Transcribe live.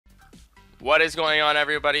What is going on,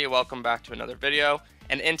 everybody? Welcome back to another video.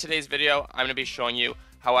 And in today's video, I'm going to be showing you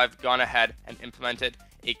how I've gone ahead and implemented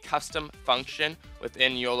a custom function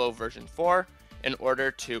within YOLO version 4 in order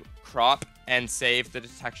to crop and save the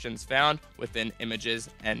detections found within images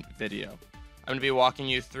and video. I'm going to be walking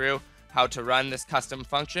you through how to run this custom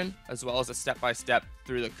function, as well as a step-by-step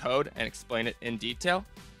through the code and explain it in detail.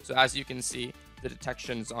 So as you can see, the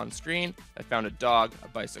detections on screen, I found a dog, a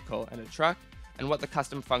bicycle, and a truck. And what the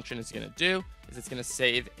custom function is going to do is it's going to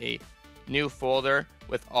save a new folder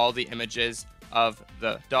with all the images of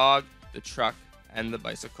the dog, the truck, and the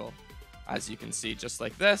bicycle. As you can see, just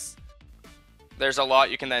like this. There's a lot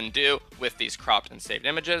you can then do with these cropped and saved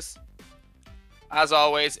images. As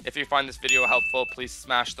always, if you find this video helpful, please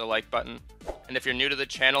smash the like button. And if you're new to the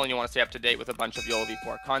channel and you want to stay up to date with a bunch of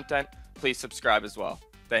YOLOv4 content, please subscribe as well.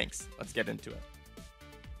 Thanks. Let's get into it.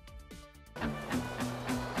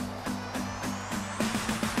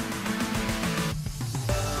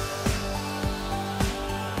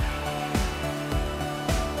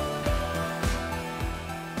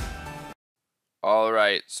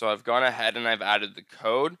 Alright, so I've gone ahead and I've added the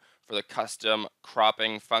code for the custom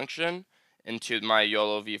cropping function into my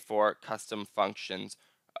YOLOv4 custom functions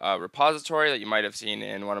repository that you might have seen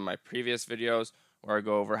in one of my previous videos, where I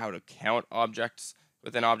go over how to count objects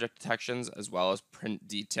within object detections, as well as print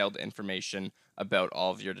detailed information about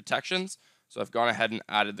all of your detections. So I've gone ahead and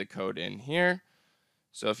added the code in here.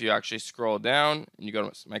 So if you actually scroll down and you go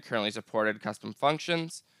to my currently supported custom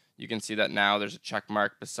functions, you can see that now there's a check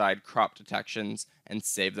mark beside crop detections and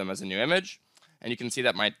save them as a new image. And you can see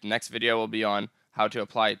that my next video will be on how to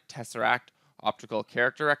apply TensorRT optical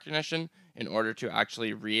character recognition in order to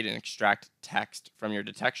actually read and extract text from your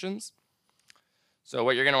detections. So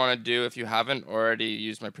what you're going to want to do, if you haven't already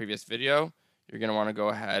used my previous video, you're going to want to go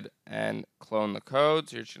ahead and clone the code.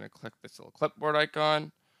 So you're just going to click this little clipboard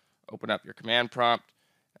icon, open up your command prompt,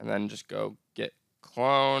 and then just go git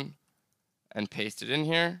clone and paste it in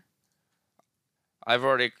here. I've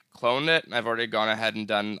already cloned it, and I've already gone ahead and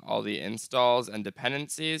done all the installs and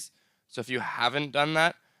dependencies. So if you haven't done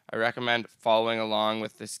that, I recommend following along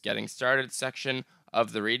with this getting started section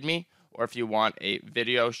of the README. Or if you want a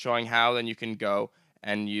video showing how, then you can go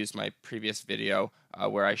and use my previous video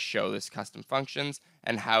where I show this custom functions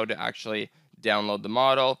and how to actually download the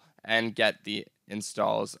model and get the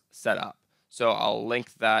installs set up. So I'll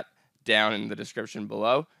link that down in the description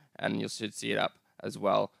below, and you should see it up as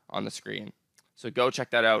well on the screen. So go check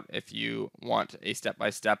that out if you want a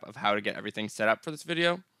step-by-step of how to get everything set up for this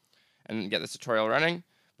video and get this tutorial running.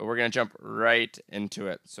 But we're going to jump right into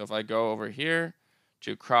it. So if I go over here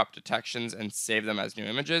to crop detections and save them as new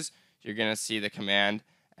images, you're going to see the command.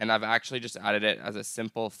 And I've actually just added it as a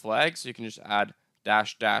simple flag. So you can just add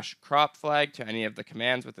 -- crop flag to any of the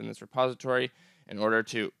commands within this repository in order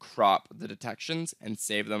to crop the detections and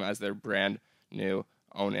save them as their brand new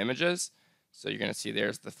own images. So you're going to see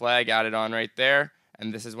there's the flag added on right there,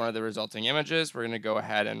 and this is one of the resulting images. We're going to go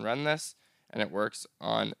ahead and run this, and it works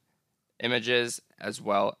on images as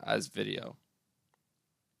well as video.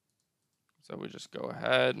 So we just go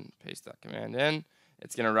ahead and paste that command in.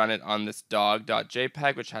 It's going to run it on this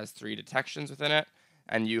dog.jpg, which has 3 detections within it,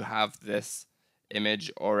 and you have this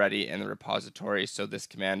image already in the repository, so this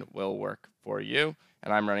command will work for you.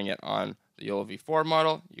 And I'm running it on the YOLOv4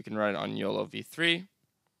 model. You can run it on YOLOv3.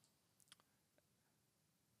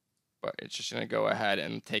 But it's just going to go ahead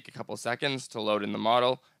and take a couple seconds to load in the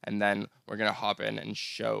model, and then we're going to hop in and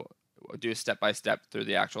do a step-by-step through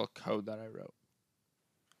the actual code that I wrote.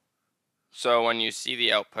 So when you see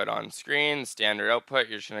the output on screen, standard output,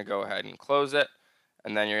 you're just going to go ahead and close it,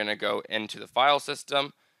 and then you're going to go into the file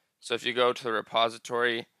system. So if you go to the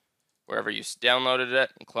repository, wherever you downloaded it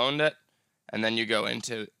and cloned it, and then you go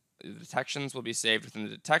into the detections will be saved within the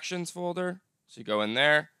detections folder. So you go in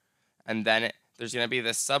there, and then there's going to be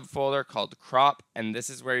this subfolder called crop, and this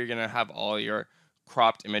is where you're going to have all your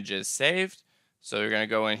cropped images saved. So you're going to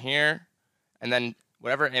go in here, and then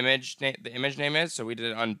whatever the image name is, so we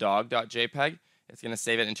did it on dog.jpg, it's going to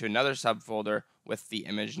save it into another subfolder with the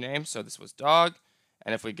image name. So this was dog,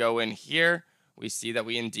 and if we go in here, we see that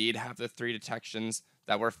we indeed have the 3 detections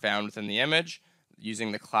that were found within the image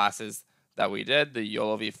using the classes that we did, the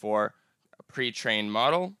YOLOv4 pre-trained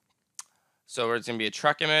model. So it's going to be a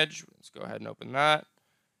truck image. Let's go ahead and open that.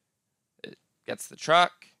 It gets the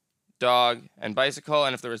truck, dog, and bicycle.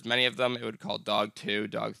 And if there was many of them, it would call dog 2,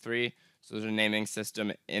 dog 3. So there's a naming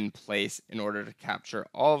system in place in order to capture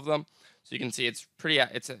all of them. So you can see it's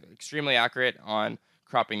extremely accurate on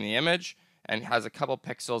cropping the image, and has a couple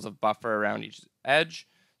pixels of buffer around each edge.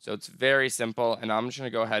 So it's very simple, and I'm just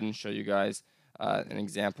going to go ahead and show you guys an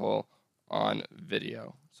example on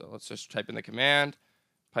video. So So let's just type in the command,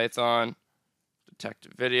 Python detect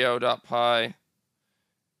video.py,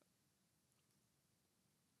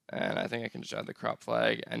 and I think I can just add the crop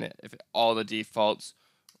flag, and if all the defaults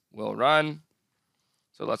will run.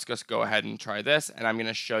 So let's just go ahead and try this, and I'm going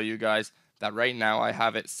to show you guys that right now I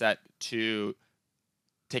have it set to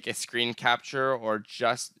take a screen capture or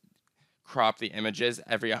just crop the images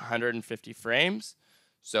every 150 frames.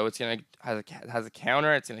 So it's going to has a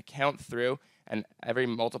counter. It's going to count through, and every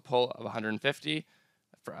multiple of 150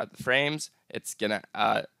 frames, it's going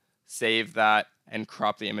to save that and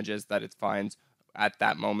crop the images that it finds at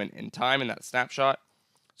that moment in time in that snapshot.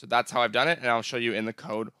 So that's how I've done it, and I'll show you in the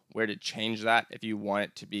code where to change that if you want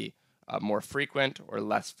it to be more frequent or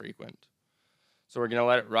less frequent. So we're going to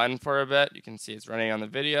let it run for a bit. You can see it's running on the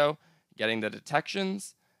video, getting the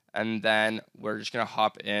detections, and then we're just going to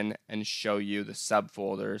hop in and show you the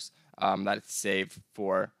subfolders that it's saved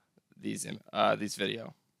for these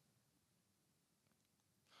video.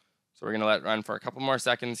 So we're going to let it run for a couple more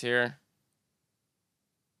seconds here.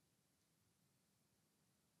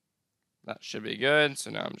 That should be good. So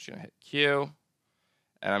now I'm just going to hit Q,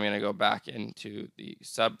 and I'm going to go back into the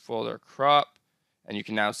subfolder crop, and you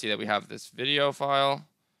can now see that we have this video file.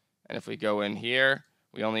 And if we go in here,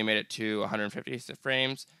 we only made it to 150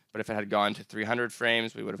 frames, but if it had gone to 300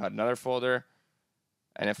 frames, we would have had another folder.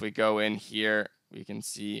 And if we go in here, we can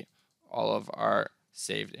see all of our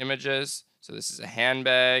saved images. So this is a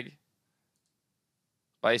handbag,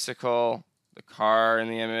 bicycle, the car in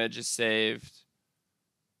the image is saved,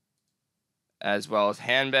 as well as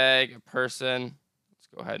handbag, a person. Let's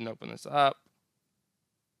go ahead and open this up.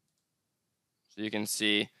 So you can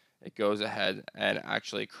see it goes ahead and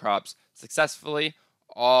actually crops successfully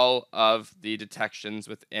all of the detections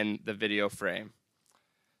within the video frame.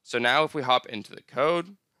 So now if we hop into the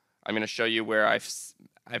code, I'm going to show you where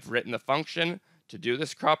I've written the function to do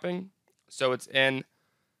this cropping. So it's in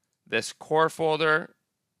this core folder,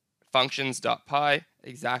 functions.py,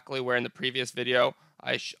 exactly where in the previous video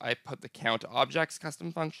I put the count objects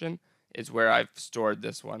custom function is where I've stored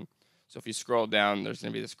this one. So if you scroll down, there's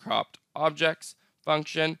going to be this cropped objects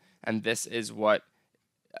function, and this is what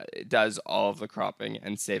does all of the cropping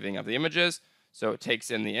and saving of the images. So it takes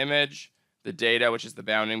in the image, the data, which is the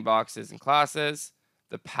bounding boxes and classes,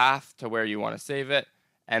 the path to where you want to save it,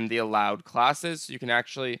 and the allowed classes. So you can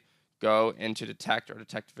actually go into detect or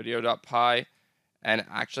detectvideo.py and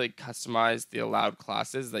actually customize the allowed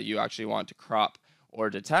classes that you actually want to crop or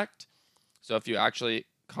detect. So if you actually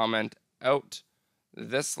comment out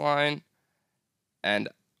this line and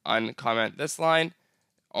uncomment this line,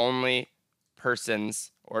 only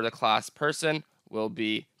persons or the class person will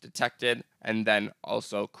be detected and then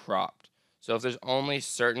also cropped. So if there's only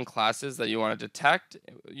certain classes that you want to detect,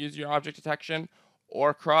 use your object detection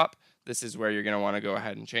or crop, this is where you're going to want to go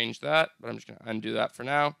ahead and change that. But I'm just going to undo that for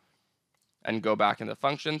now and go back into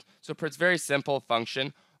functions. So it's a very simple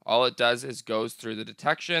function. All it does is goes through the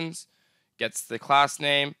detections, gets the class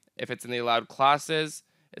name. If it's in the allowed classes,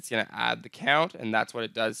 it's going to add the count, and that's what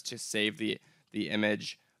it does to save the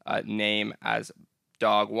image name as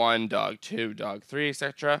dog1, dog2, dog3,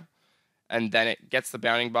 etc. And then it gets the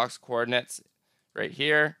bounding box coordinates right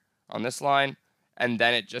here on this line, and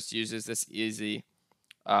then it just uses this easy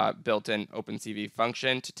built-in OpenCV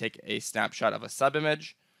function to take a snapshot of a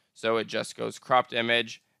subimage. So it just goes cropped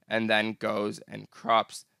image and then goes and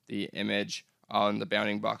crops the image on the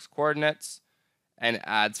bounding box coordinates and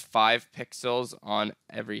adds 5 pixels on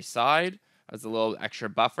every side as a little extra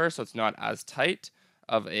buffer, so it's not as tight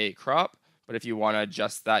of a crop. But if you want to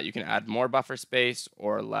adjust that, you can add more buffer space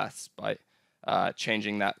or less by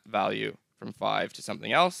changing that value from 5 to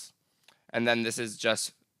something else. And then this is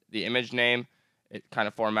just the image name. It kind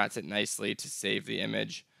of formats it nicely to save the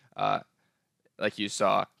image like you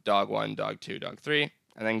saw, dog1, dog2, dog3,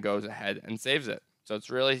 and then goes ahead and saves it. So it's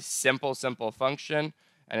really simple function,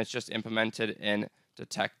 and it's just implemented in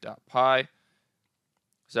detect.py.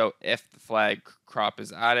 So if the flag crop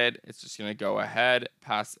is added, it's just going to go ahead,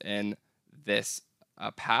 pass in this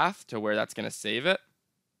path to where that's going to save it,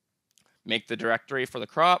 make the directory for the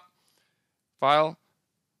crop file,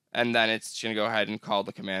 and then it's going to go ahead and call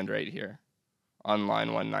the command right here on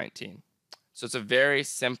line 119. So it's a very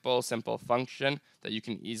simple function that you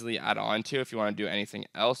can easily add on to if you want to do anything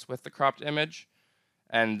else with the cropped image.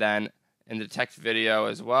 And then in the detect video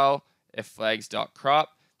as well, if flags.crop,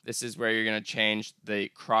 this is where you're going to change the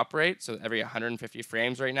crop rate. So every 150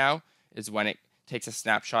 frames right now is when it takes a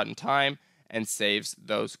snapshot in time and saves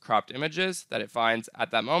those cropped images that it finds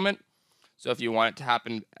at that moment. So if you want it to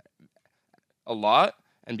happen a lot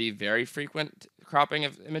and be very frequent cropping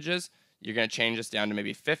of images, you're going to change this down to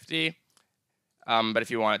maybe 50. But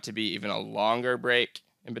if you want it to be even a longer break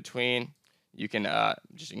in between, you can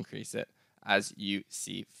just increase it as you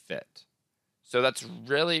see fit. So that's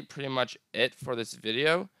really pretty much it for this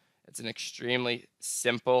video. It's an extremely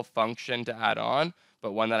simple function to add on,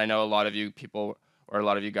 but one that I know a lot of you people or a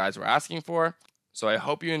lot of you guys were asking for. So I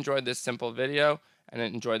hope you enjoyed this simple video and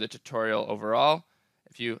enjoyed the tutorial overall.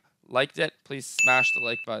 If you liked it, please smash the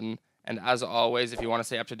like button. And as always, if you want to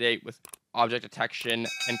stay up to date with object detection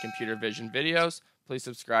and computer vision videos, please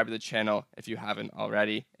subscribe to the channel if you haven't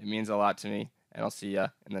already. It means a lot to me, and I'll see you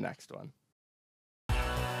in the next one.